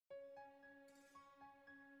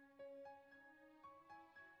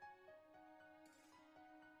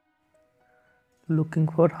Looking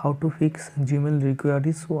for how to fix Gmail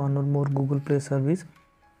requires one or more Google Play service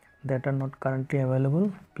that are not currently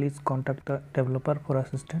available. Please contact the developer for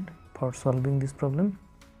assistance for solving this problem.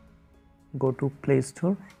 Go to Play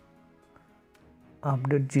Store,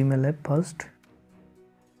 update Gmail app first,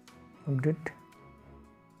 update.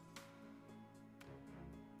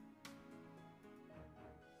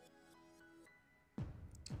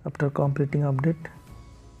 After completing update,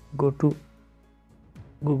 go to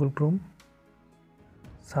Google Chrome,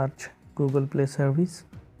 search Google Play service,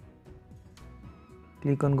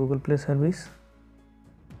 click on Google Play service,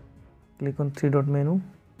 click on three-dot menu,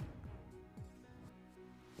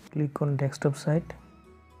 click on desktop site.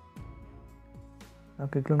 Now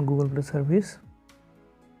click on Google Play service,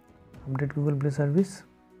 update Google Play service.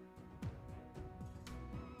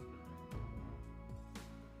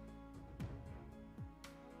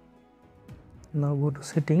 Now go to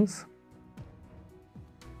settings,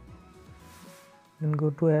 then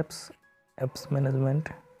go to apps management,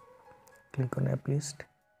 click on app list,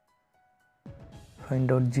 find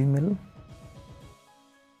out Gmail,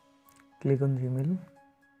 click on Gmail,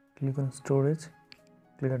 click on storage,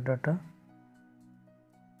 clear data.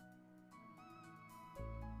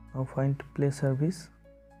 Now find Play service,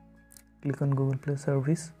 click on Google Play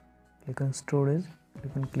service, click on storage,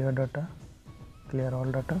 click on clear data, clear all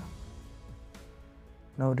data.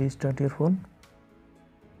 Now restart your phone.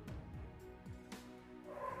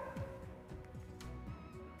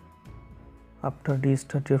 After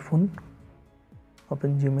restart your phone,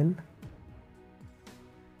 open Gmail,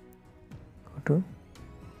 go to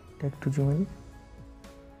take to Gmail.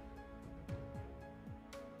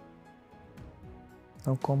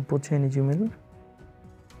 Now compose change Gmail.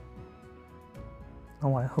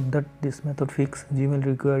 Now I hope that this method fix Gmail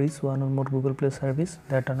requires one or more Google Play service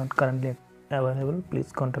that are not currently available.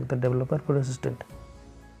 Please contact the developer for assistance.